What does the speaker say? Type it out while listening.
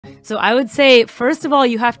So I would say, first of all,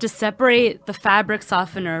 you have to separate the fabric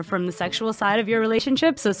softener from the sexual side of your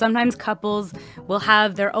relationship. So sometimes couples will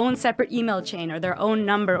have their own separate email chain or their own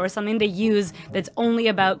number or something they use that's only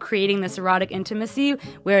about creating this erotic intimacy,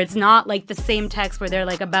 where it's not like the same text where they're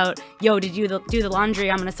like about, yo, did you do the laundry?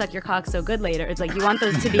 I'm going to suck your cock so good later. It's like you want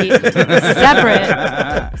those to be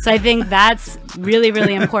separate. So I think that's really,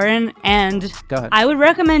 really important. And I would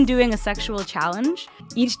recommend doing a sexual challenge.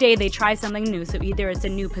 Each day they try something new. So either it's a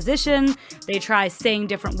new position, they try saying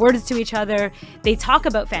different words to each other, they talk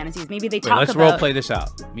about fantasies. Maybe they talk let's about... role play this out.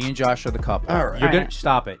 Me and Josh are the couple. All right. You're gonna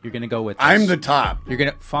stop it. You're gonna go with this. I'm the top. You're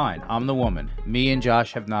gonna fine. I'm the woman. Me and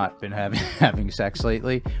Josh have not been having sex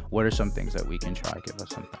lately. What are some things that we can try? Give us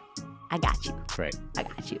something. I got you. Great. I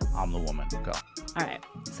got you. I'm the woman. Go. All right.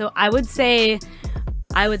 So I would say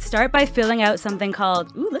I would start by filling out something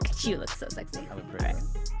called, ooh, look at you, look so sexy. Look at me.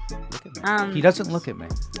 He doesn't look at me.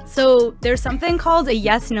 So there's something called a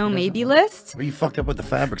yes, no, maybe list. Are you fucked up with the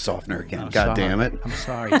fabric softener again? I'm God sorry. damn it. I'm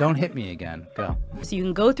sorry. Don't hit me again. Go. So you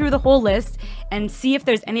can go through the whole list and see if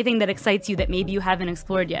there's anything that excites you that maybe you haven't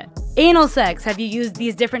explored yet. Anal sex. Have you used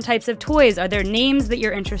these different types of toys? Are there names that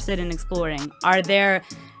you're interested in exploring? Are there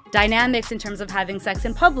dynamics in terms of having sex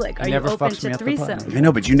in public? Are you open to threesomes? I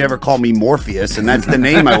know, but you never call me Morpheus, and that's the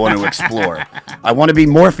name I want to explore. I want to be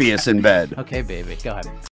Morpheus in bed. Okay, baby. Go ahead.